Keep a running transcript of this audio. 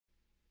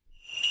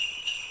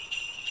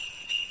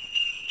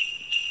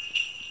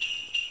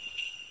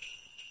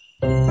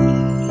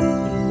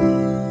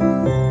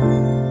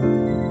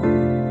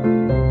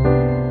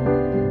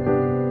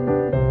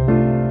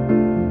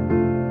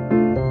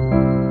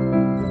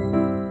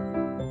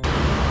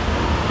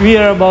We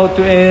are about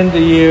to end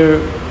the year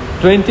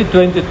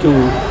 2022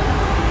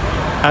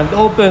 and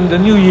open the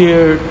new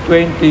year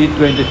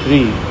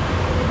 2023.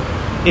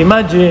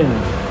 Imagine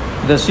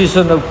the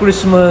season of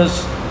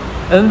Christmas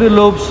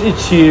envelopes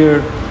each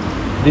year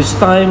this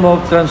time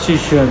of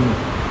transition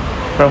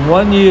from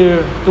one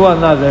year to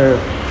another,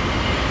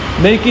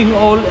 making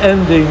all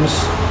endings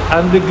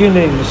and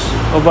beginnings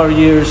of our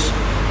years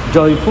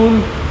joyful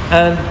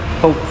and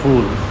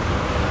hopeful.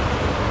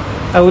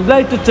 I would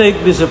like to take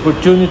this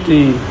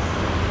opportunity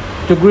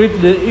to greet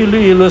the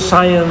Iloilo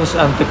Science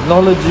and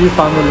Technology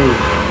family,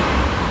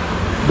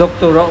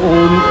 Dr.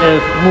 Raul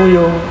F.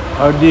 Muyong,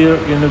 our dear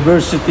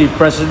University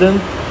President,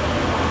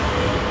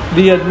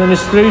 the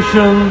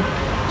administration,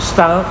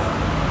 staff,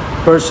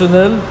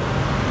 personnel,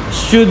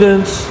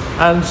 students,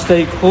 and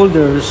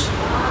stakeholders,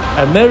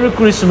 a Merry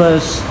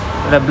Christmas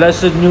and a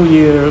blessed New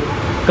Year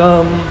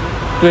come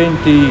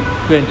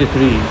 2023.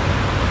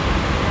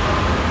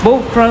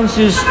 Pope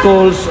Francis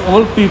calls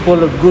all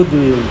people of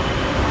goodwill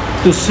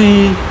to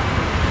see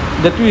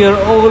that we are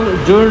all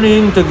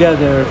journeying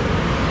together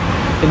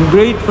in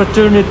great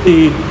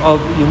fraternity of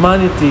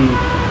humanity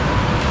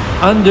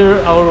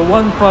under our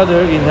one Father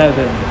in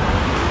heaven.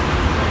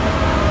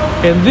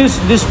 In this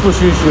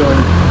disposition,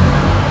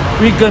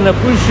 we can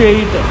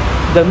appreciate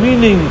the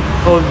meaning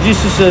of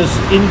Jesus'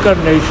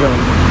 incarnation.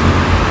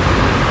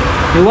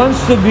 He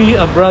wants to be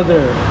a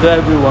brother to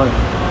everyone,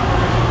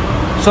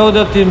 so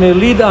that He may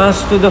lead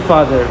us to the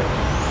Father.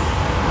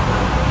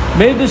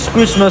 May this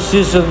Christmas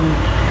season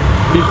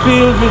be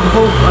filled with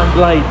hope and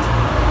light,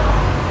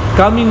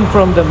 coming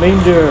from the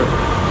manger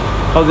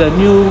of the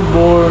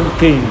newborn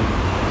King.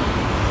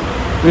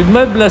 With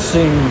my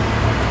blessing,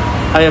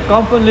 I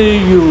accompany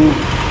you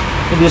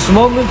in this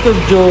moment of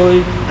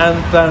joy and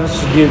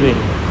thanksgiving.